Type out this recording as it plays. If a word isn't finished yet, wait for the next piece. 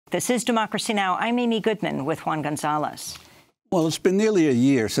This is Democracy Now! I'm Amy Goodman with Juan Gonzalez. Well, it's been nearly a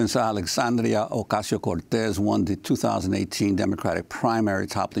year since Alexandria Ocasio-Cortez won the 2018 Democratic primary,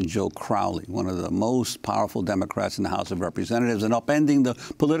 toppling Joe Crowley, one of the most powerful Democrats in the House of Representatives, and upending the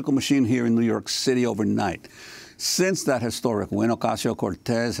political machine here in New York City overnight. Since that historic win,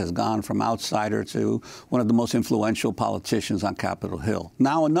 Ocasio-Cortez has gone from outsider to one of the most influential politicians on Capitol Hill.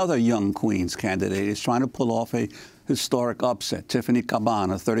 Now another young Queens candidate is trying to pull off a historic upset. Tiffany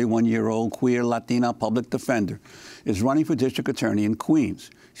Cabán, a 31-year-old queer Latina public defender, is running for district attorney in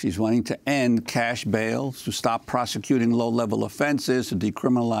Queens. She's running to end cash bail, to stop prosecuting low-level offenses, to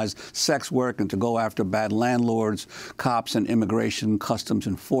decriminalize sex work, and to go after bad landlords, cops, and immigration customs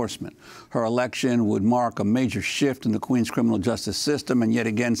enforcement. Her election would mark a major shift in the Queens criminal justice system and yet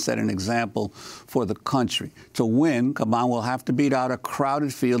again set an example for the country. To win, Cabán will have to beat out a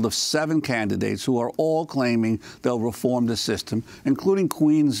crowded field of 7 candidates who are all claiming they'll reform the system, including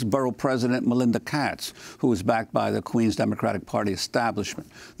Queens Borough President Melinda Katz, who is backed by the Queens Democratic Party establishment.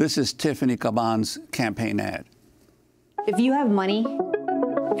 This is Tiffany Cabán's campaign ad. If you have money,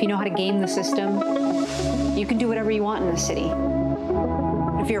 if you know how to game the system, you can do whatever you want in this city.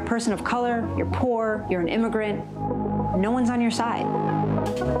 If you're a person of color, you're poor, you're an immigrant, no one's on your side.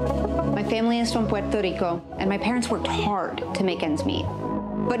 My family is from Puerto Rico, and my parents worked hard to make ends meet.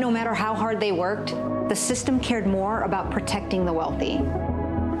 But no matter how hard they worked, the system cared more about protecting the wealthy.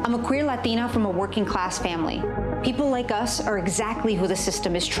 I'm a queer Latina from a working class family. People like us are exactly who the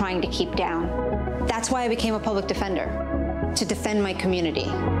system is trying to keep down. That's why I became a public defender, to defend my community.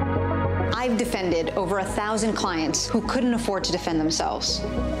 I've defended over 1,000 clients who couldn't afford to defend themselves,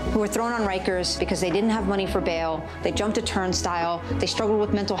 who were thrown on Rikers because they didn't have money for bail, they jumped a turnstile, they struggled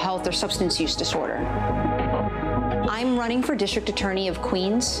with mental health or substance use disorder. I'm running for district attorney of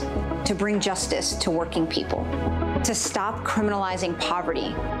Queens to bring justice to working people, to stop criminalizing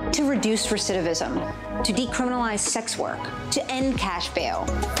poverty, to reduce recidivism, to decriminalize sex work, to end cash bail.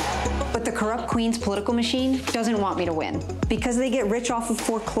 But the corrupt Queens political machine doesn't want me to win because they get rich off of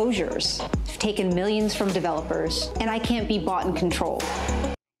foreclosures. They've taken millions from developers, and I can't be bought and controlled.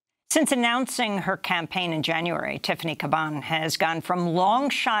 Since announcing her campaign in January, Tiffany Cabán has gone from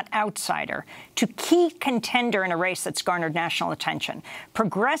long-shot outsider to key contender in a race that's garnered national attention.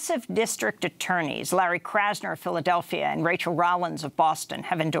 Progressive district attorneys Larry Krasner of Philadelphia and Rachel Rollins of Boston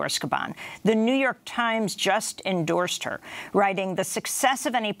have endorsed Cabán. The New York Times just endorsed her, writing, "The success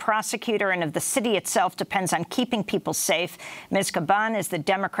of any prosecutor and of the city itself depends on keeping people safe. Ms. Cabán is the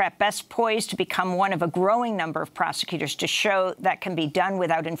Democrat best poised to become one of a growing number of prosecutors to show that can be done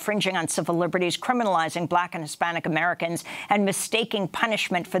without infringing on civil liberties, criminalizing Black and Hispanic Americans, and mistaking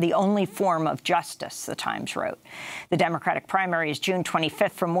punishment for the only form of justice," the Times wrote. The Democratic primary is June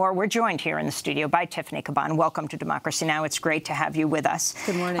 25th. For more, we're joined here in the studio by Tiffany Cabán. Welcome to Democracy Now! It's great to have you with us.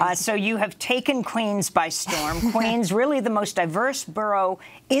 Good morning. So you have taken Queens by storm. Queens, really the most diverse borough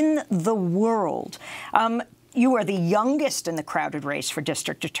in the world. You are the youngest in the crowded race for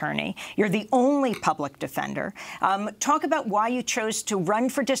district attorney. You're the only public defender. Talk about why you chose to run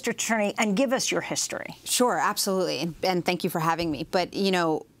for district attorney and give us your history. Sure, absolutely. And thank you for having me. But, you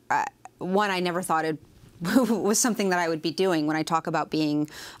know, one, I never thought it was something that I would be doing. When I talk about being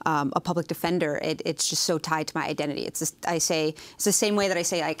a public defender, it's just so tied to my identity. It's just, it's the same way that I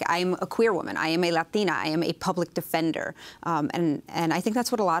say, like, I'm a queer woman, I am a Latina, I am a public defender, and I think that's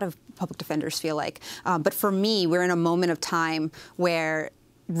what a lot of public defenders feel like. But for me, we're in a moment of time where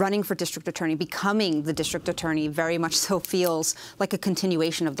running for district attorney, becoming the district attorney, very much so feels like a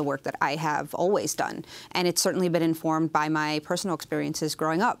continuation of the work that I have always done. And it's certainly been informed by my personal experiences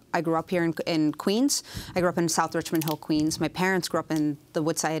growing up. I grew up here in Queens. I grew up in South Richmond Hill, Queens. My parents grew up in the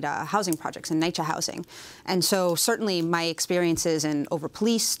Woodside housing projects and NYCHA housing. And so certainly my experiences in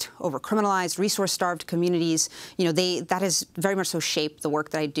over-policed, over-criminalized, resource-starved communities, you know, that has very much so shaped the work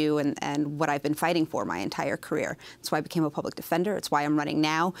that I do and what I've been fighting for my entire career. That's why I became a public defender. It's why I'm running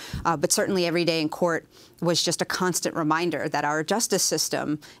now. But certainly every day in court was just a constant reminder that our justice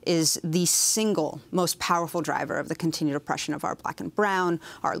system is the single most powerful driver of the continued oppression of our Black and brown,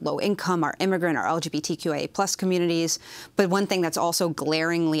 our low income, our immigrant, our LGBTQIA+ communities. But one thing that's also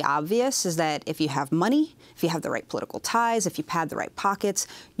glaringly obvious is that if you have money, if you have the right political ties, if you pad the right pockets,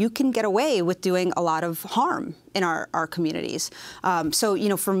 you can get away with doing a lot of harm in our communities. So, you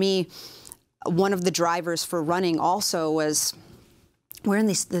know, for me, one of the drivers for running also was we're in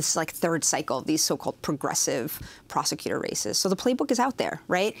this like third cycle of these so-called progressive prosecutor races. So the playbook is out there,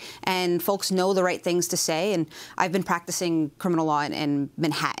 right? And folks know the right things to say. And I've been practicing criminal law in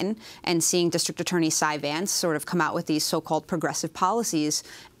Manhattan and seeing District Attorney Cy Vance sort of come out with these so-called progressive policies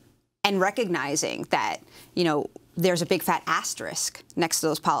and recognizing that, you know, there's a big fat asterisk next to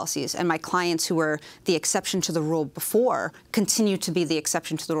those policies. And my clients who were the exception to the rule before continue to be the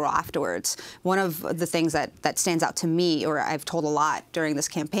exception to the rule afterwards. One of the things that stands out to me, or I've told a lot during this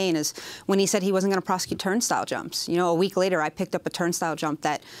campaign, is when he said he wasn't going to prosecute turnstile jumps. You know, a week later, I picked up a turnstile jump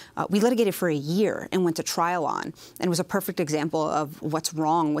that we litigated for a year and went to trial on. And it was a perfect example of what's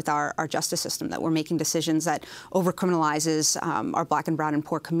wrong with our justice system, that we're making decisions that over-criminalizes our black and brown and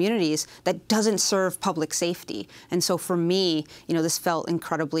poor communities, that doesn't serve public safety. And so for me, you know, this felt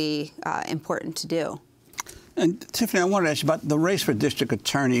incredibly important to do. And Tiffany, I wanted to ask you about the race for district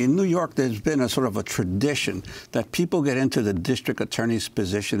attorney. In New York, there's been a sort of a tradition that people get into the district attorney's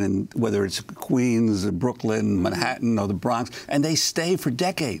position, and whether it's Queens, Brooklyn, Manhattan, or the Bronx, and they stay for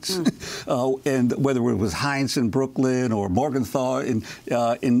decades. And whether it was Hines in Brooklyn or Morgenthau in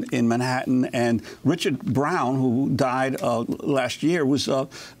Manhattan, and Richard Brown, who died last year, was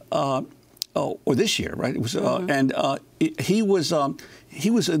or this year, right? It was,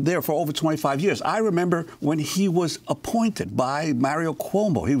 he was there for over 25 years. I remember when he was appointed by Mario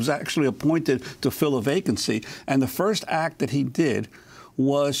Cuomo. He was actually appointed to fill a vacancy, and the first act that he did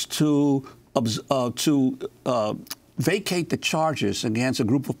was to vacate the charges against a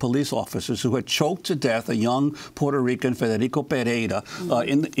group of police officers who had choked to death a young Puerto Rican, Federico Pereira,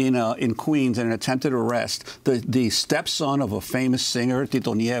 in Queens in an attempted arrest. The stepson of a famous singer,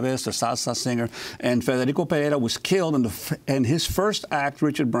 Tito Nieves, the salsa singer, and Federico Pereira was killed. And his first act,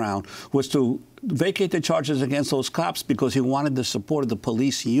 Richard Brown, was to vacate the charges against those cops because he wanted the support of the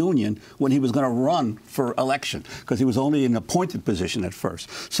police union when he was going to run for election, because he was only in an appointed position at first.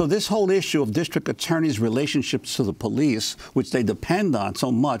 So this whole issue of district attorneys' relationships to the police, which they depend on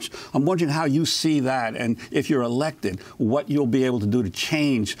so much, I'm wondering how you see that, and if you're elected, what you'll be able to do to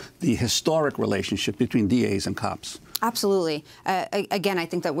change the historic relationship between DAs and cops. Absolutely. Again, I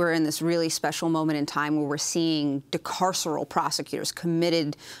think that we're in this really special moment in time where we're seeing decarceral prosecutors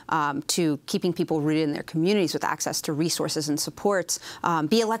committed to keeping people rooted in their communities with access to resources and supports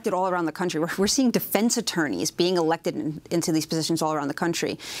be elected all around the country. We're seeing defense attorneys being elected into these positions all around the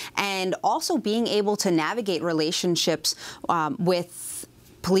country, and also being able to navigate relationships with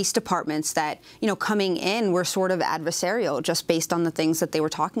police departments that, you know, coming in were sort of adversarial just based on the things that they were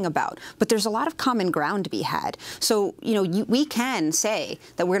talking about. But there's a lot of common ground to be had. So, you know, we can say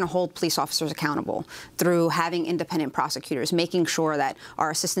that we're going to hold police officers accountable through having independent prosecutors, making sure that our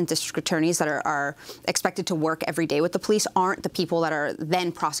assistant district attorneys that are expected to work every day with the police aren't the people that are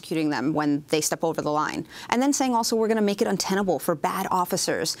then prosecuting them when they step over the line. And then saying also we're going to make it untenable for bad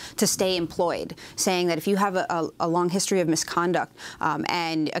officers to stay employed, saying that if you have a long history of misconduct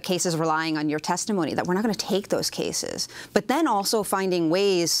and a case is relying on your testimony, that we're not going to take those cases. But then also finding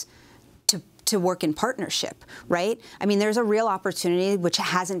ways to work in partnership, right? I mean, there's a real opportunity which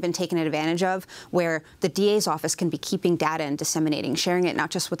hasn't been taken advantage of, where the DA's office can be keeping data and disseminating, sharing it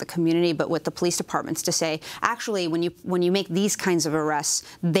not just with the community but with the police departments to say, actually, when you make these kinds of arrests,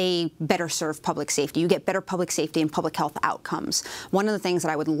 they better serve public safety. You get better public safety and public health outcomes. One of the things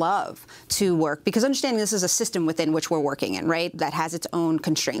that I would love to work, because understanding this is a system within which we're working in, right, that has its own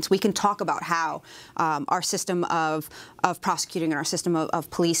constraints. We can talk about how our system of prosecuting and our system of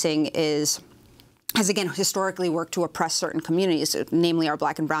policing has again historically worked to oppress certain communities, namely our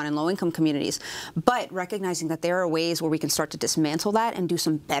black and brown and low-income communities, but recognizing that there are ways where we can start to dismantle that and do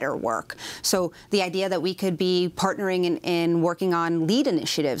some better work. So the idea that we could be partnering in working on LEAD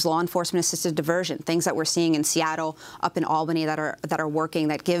initiatives, law enforcement assisted diversion, things that we're seeing in Seattle, up in Albany that are working,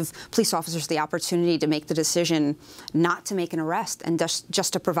 that give police officers the opportunity to make the decision not to make an arrest and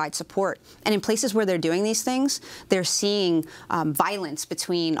just to provide support. And in places where they're doing these things, they're seeing violence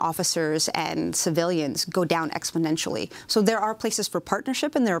between officers and civilians go down exponentially. So there are places for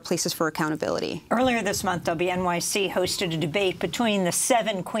partnership and there are places for accountability. Earlier this month, WNYC hosted a debate between the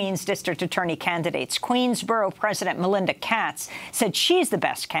 7 Queens District Attorney candidates. Queens Borough President Melinda Katz said she's the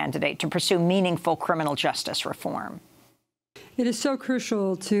best candidate to pursue meaningful criminal justice reform. It is so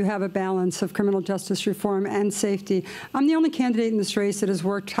crucial to have a balance of criminal justice reform and safety. I'm the only candidate in this race that has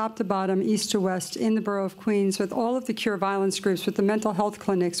worked top to bottom, east to west, in the borough of Queens with all of the cure violence groups, with the mental health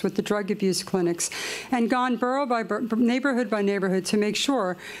clinics, with the drug abuse clinics, and gone borough by neighborhood to make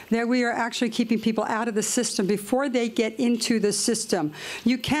sure that we are actually keeping people out of the system before they get into the system.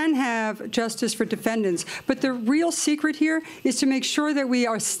 You can have justice for defendants, but the real secret here is to make sure that we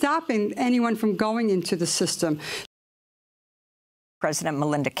are stopping anyone from going into the system. President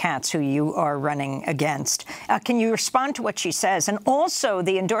Melinda Katz, who you are running against. Can you respond to what she says? And also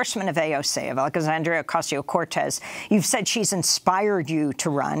the endorsement of AOC, of Alexandria Ocasio-Cortez. You've said she's inspired you to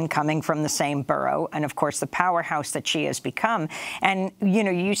run, coming from the same borough, and of course the powerhouse that she has become. And, you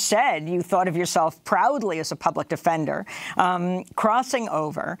know, you said you thought of yourself proudly as a public defender, crossing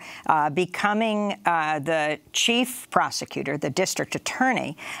over, becoming the chief prosecutor, the district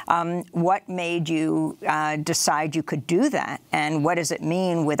attorney. What made you decide you could do that? And what does it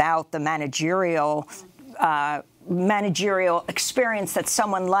mean without the managerial experience that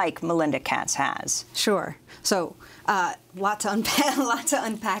someone like Melinda Katz has? Sure. So lot to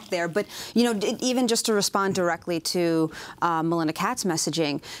unpack there. But, you know, even just to respond directly to Melinda Katz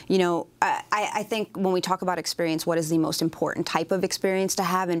messaging, you know, I think when we talk about experience, what is the most important type of experience to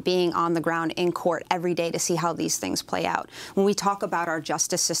have, and being on the ground in court every day to see how these things play out. When we talk about our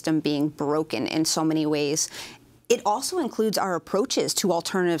justice system being broken in so many ways, it also includes our approaches to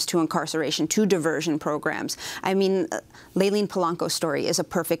alternatives to incarceration, to diversion programs. I mean, Layleen Polanco's story is a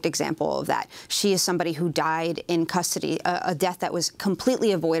perfect example of that. She is somebody who died in custody, a death that was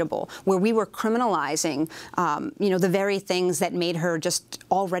completely avoidable, where we were criminalizing, you know, the very things that made her just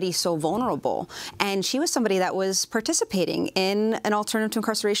already so vulnerable. And she was somebody that was participating in an alternative to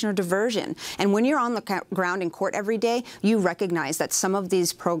incarceration or diversion. And when you're on the ground in court every day, you recognize that some of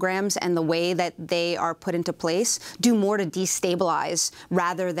these programs and the way that they are put into place do more to destabilize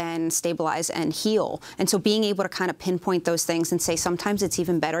rather than stabilize and heal. And so being able to kind of pinpoint those things and say sometimes it's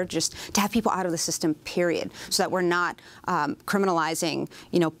even better just to have people out of the system, period, so that we're not criminalizing,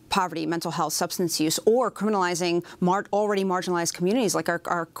 you know, poverty, mental health, substance use, or criminalizing already marginalized communities like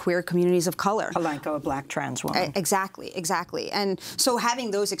our queer communities of color. Polanco, a black trans woman. Exactly, exactly. And so having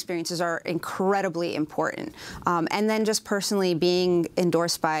those experiences are incredibly important. And then just personally being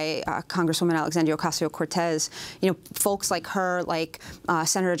endorsed by Congresswoman Alexandria Ocasio-Cortez, you know, folks like her, like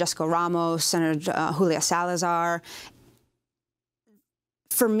Senator Jessica Ramos, Senator Julia Salazar.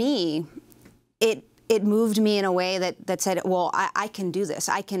 For me, it moved me in a way that said, well, I can do this.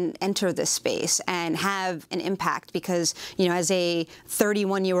 I can enter this space and have an impact because, you know, as a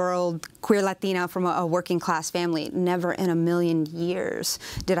 31-year-old queer Latina from a working class family, never in a million years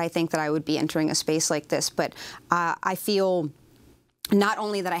did I think that I would be entering a space like this. But I feel not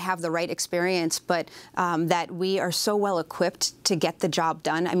only that I have the right experience, but that we are so well equipped to get the job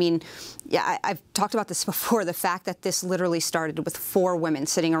done. I mean, yeah, I've talked about this before, the fact that this literally started with 4 women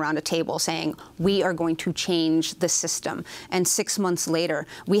sitting around a table saying, we are going to change the system. And 6 months later,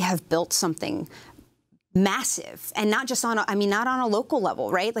 we have built something massive, and not just on not on a local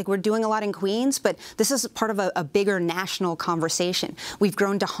level, right? Like, we're doing a lot in Queens, but this is part of a bigger national conversation. We've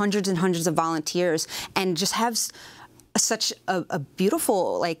grown to hundreds and hundreds of volunteers and just have such a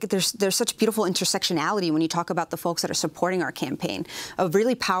beautiful, like, there's such beautiful intersectionality when you talk about the folks that are supporting our campaign. A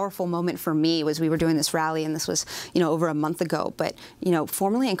really powerful moment for me was we were doing this rally, and this was, you know, over a month ago, but, you know,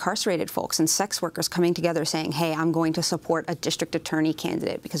 formerly incarcerated folks and sex workers coming together saying, hey, I'm going to support a district attorney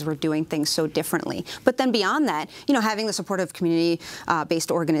candidate because we're doing things so differently. But then beyond that, you know, having the support of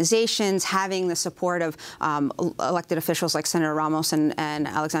community-based organizations, having the support of elected officials like Senator Ramos and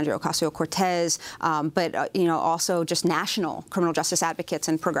Alexandria Ocasio-Cortez, but, you know, also just national criminal justice advocates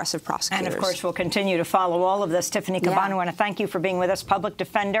and progressive prosecutors. And, of course, we'll continue to follow all of this. Tiffany Cabán, I want to thank you for being with us. Public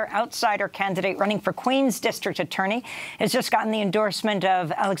defender, outsider candidate running for Queens District Attorney, has just gotten the endorsement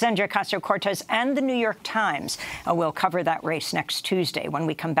of Alexandria Ocasio-Cortez and the New York Times. We'll cover that race next Tuesday. When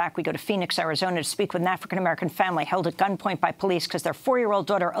we come back, we go to Phoenix, Arizona to speak with an African-American family held at gunpoint by police because their 4-year-old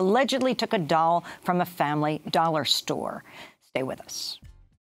daughter allegedly took a doll from a family dollar store. Stay with us.